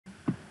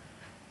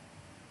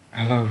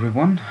Hello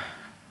everyone,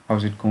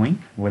 how's it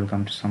going?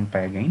 Welcome to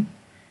Sampai again.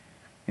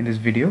 In this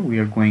video we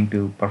are going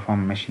to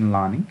perform machine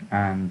learning,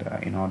 and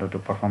in order to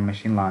perform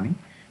machine learning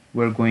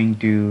we're going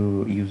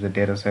to use a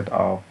dataset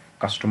of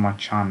customer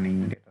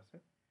churning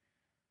dataset.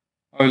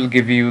 I will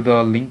give you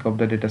the link of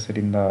the dataset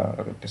in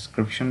the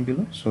description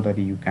below so that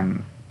you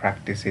can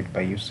practice it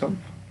by yourself.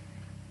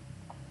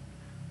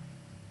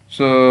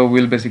 So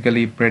we'll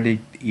basically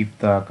predict if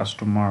the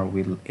customer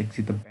will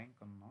exit the bank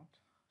or not.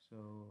 So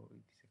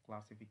it's a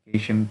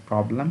classification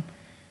problem.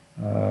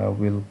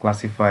 We'll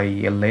classify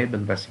a label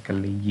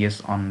basically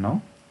yes or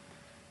no,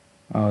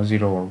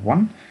 0 or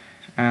 1.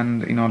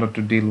 And in order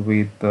to deal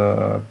with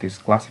this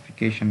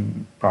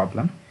classification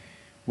problem,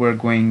 we're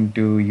going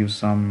to use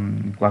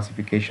some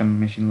classification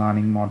machine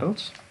learning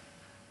models.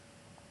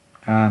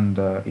 And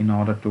in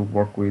order to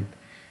work with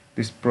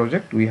this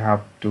project, we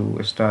have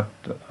to start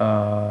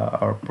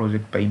our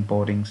project by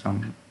importing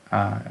some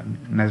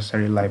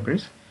necessary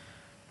libraries.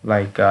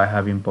 Like I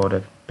have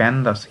imported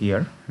pandas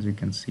here. As you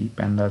can see,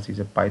 pandas is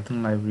a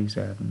Python library,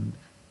 and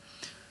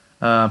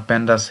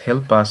pandas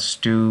help us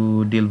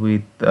to deal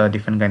with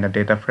different kind of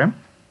data frame.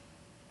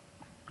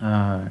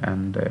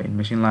 And in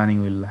machine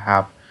learning we'll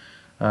have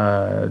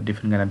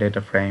different kind of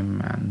data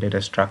frame and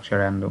data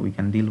structure, and we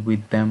can deal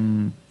with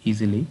them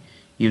easily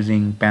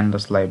using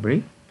pandas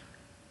library.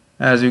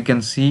 As you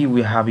can see,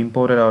 we have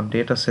imported our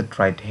dataset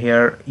right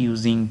here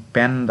using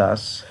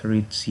pandas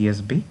read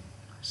CSV.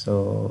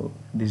 So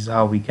this is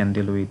how we can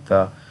deal with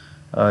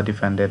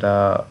different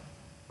data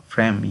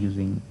frame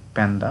using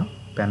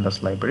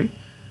pandas library.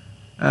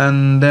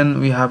 And then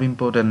we have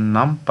imported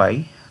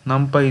numpy.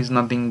 Numpy is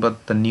nothing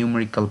but the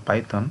numerical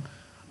Python,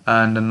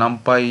 and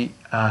numpy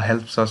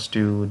helps us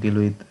to deal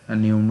with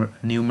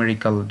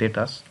numerical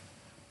data.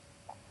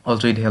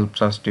 Also it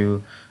helps us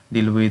to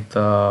deal with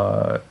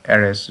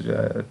arrays,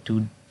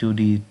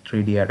 2D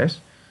 3D arrays.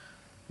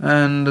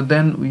 And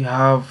then we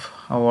have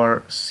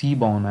our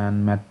Seaborn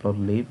and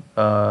matplotlib.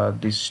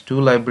 These two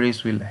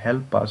libraries will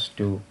help us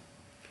to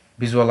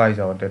visualize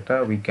our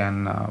data. We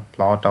can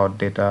plot our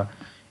data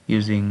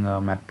using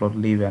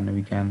matplotlib, and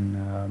we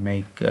can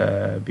make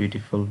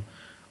beautiful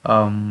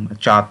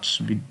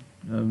charts with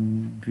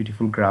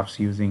beautiful graphs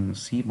using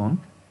Seaborn.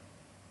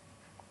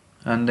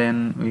 And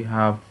then we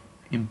have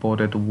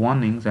imported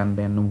warnings, and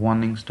then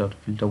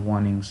warnings.filter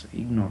warnings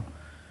ignore.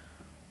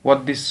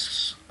 What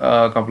this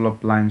couple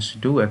of lines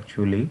do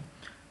actually,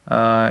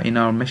 in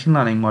our machine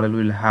learning model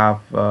we'll have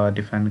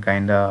different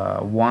kind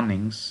of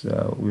warnings.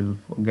 We'll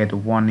get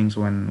warnings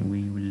when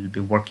we will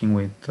be working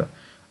with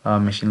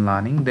machine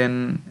learning.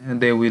 Then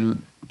they will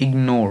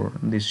ignore,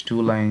 this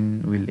two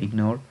line will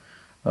ignore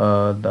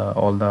all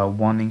the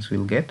warnings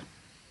we'll get.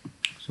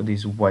 So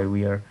this is why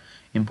we are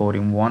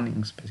importing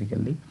warnings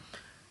basically.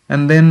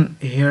 And then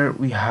here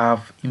we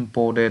have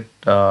imported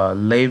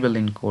label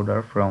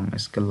encoder from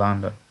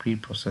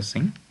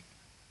sklearn.preprocessing,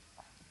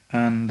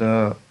 and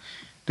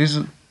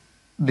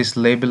this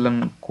label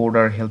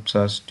encoder helps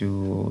us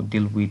to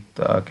deal with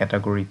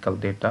categorical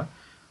data.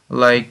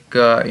 Like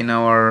in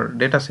our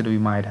dataset we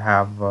might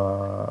have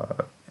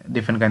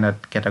different kind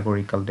of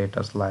categorical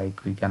data,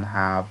 like we can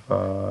have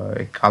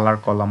a color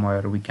column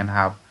where we can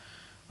have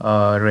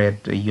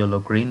red, yellow,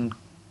 green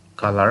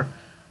color,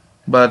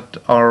 but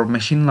our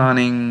machine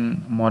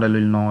learning model will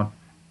not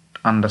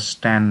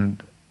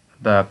understand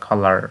the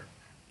color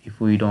if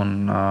we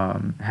don't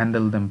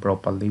handle them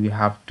properly. We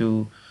have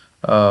to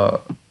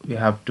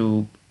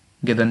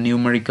get a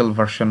numerical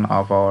version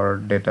of our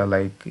data.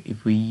 Like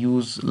if we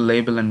use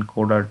label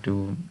encoder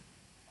to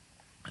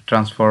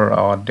transfer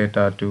our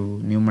data to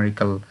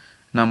numerical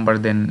number,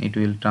 then it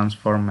will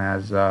transform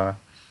as 0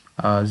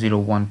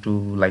 1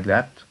 2 like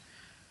that.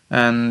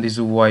 And this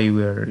is why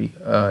we're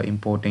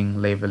importing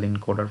label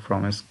encoder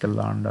from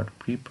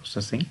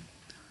sklearn.preprocessing.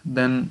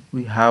 Then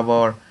we have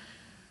our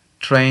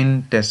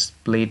train test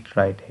split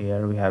right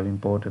here. We have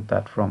imported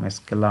that from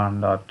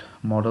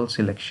sklearn.model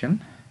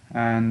selection,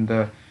 and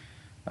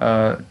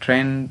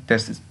train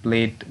test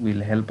split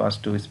will help us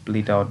to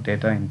split our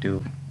data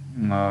into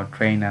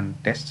train and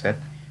test set.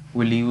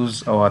 We'll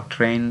use our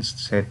train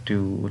set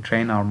to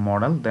train our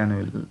model, then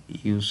we'll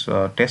use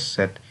test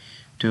set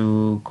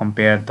to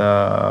compare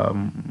the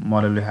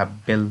model we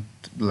have built,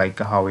 like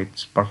how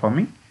it's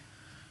performing.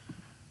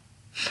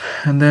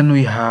 And then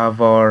we have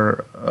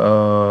our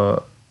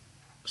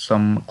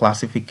some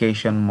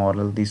classification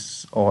model.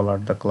 These all are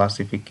the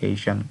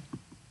classification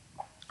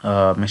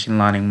machine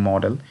learning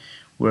model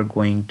we're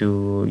going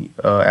to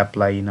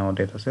apply in our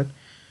dataset.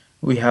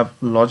 We have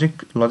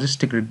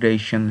logistic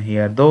regression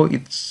here, though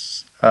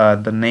it's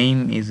the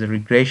name is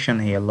regression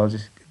here,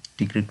 logistic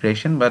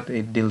regression, but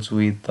it deals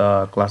with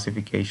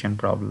classification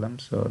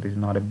problems, so this is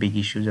not a big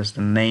issue. Just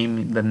the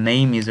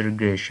name is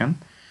regression.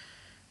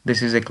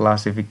 This is a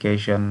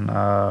classification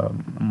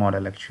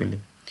model actually.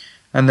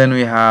 And then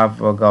we have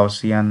a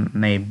Gaussian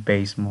naive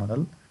Bayes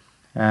model,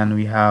 and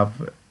we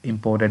have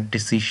imported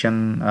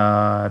decision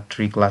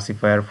tree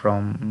classifier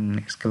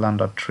from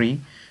sklearn.tree,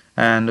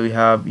 and we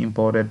have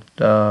imported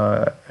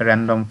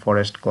random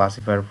forest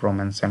classifier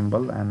from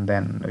ensemble, and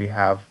then we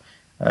have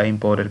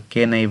imported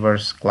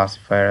k-neighbors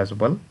classifier as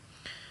well.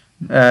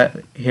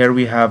 Here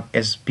we have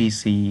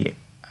SPC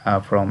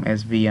from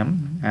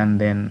SVM, and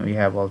then we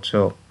have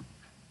also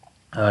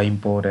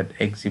imported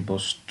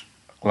XGBoost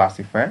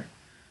classifier.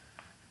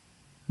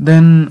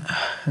 Then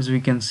as we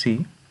can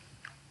see,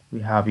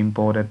 we have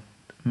imported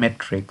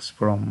metrics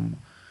from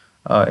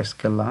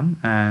sklearn,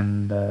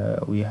 and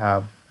we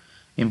have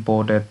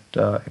imported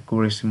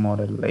accuracy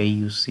model,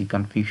 AUC,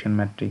 confusion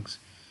matrix,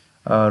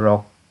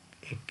 rock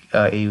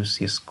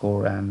AUC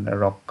score, and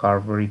rock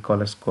curve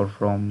recall score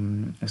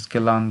from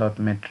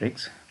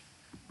sklearn.metrics.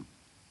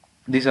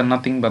 These are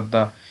nothing but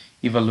the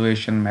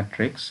evaluation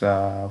metrics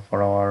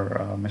for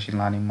our machine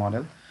learning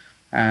model,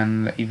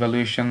 and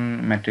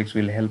evaluation metrics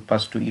will help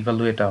us to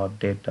evaluate our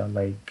data.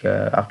 Like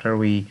after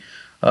we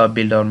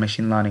build our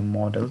machine learning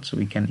models,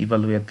 we can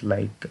evaluate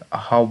like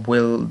how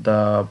well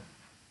the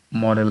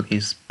model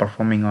is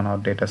performing on our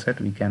data set.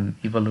 We can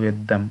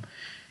evaluate them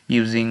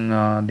using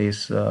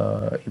these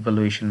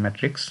evaluation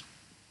metrics.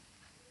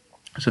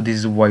 So this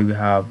is why we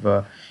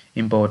have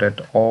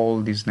imported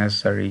all these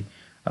necessary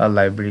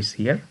libraries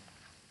here.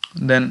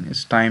 Then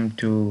it's time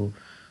to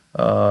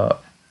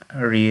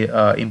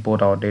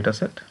import our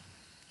dataset.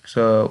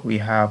 So we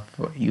have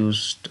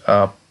used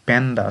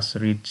pandas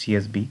read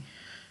CSV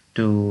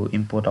to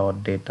import our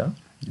data.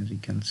 As you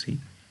can see,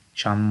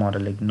 churn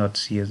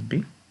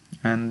modeling.csv,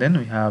 and then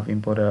we have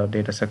imported our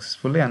data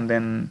successfully. And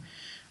then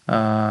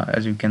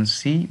as you can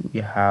see, we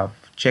have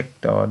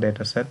checked our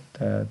dataset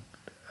that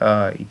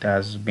it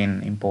has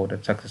been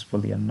imported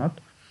successfully or not.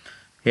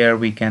 Here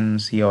we can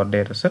see our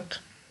dataset,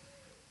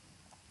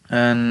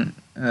 and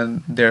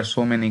there are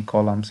so many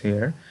columns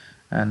here,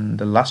 and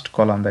the last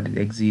column that is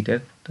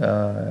exited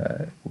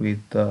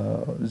with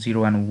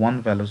 0 and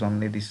 1 values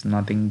only. This is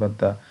nothing but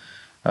the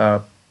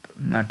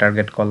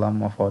target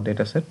column of our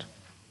dataset.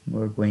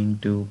 We're going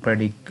to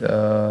predict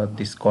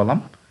this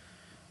column.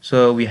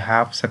 So we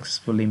have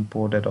successfully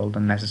imported all the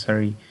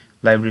necessary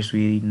libraries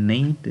we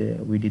need.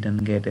 We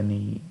didn't get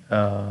any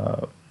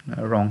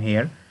wrong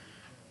here,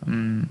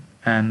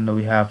 and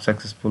we have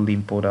successfully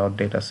imported our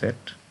dataset.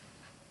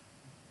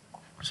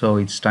 So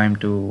it's time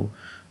to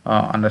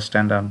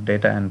understand our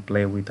data and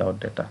play with our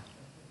data.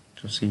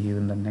 So see you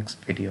in the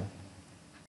next video.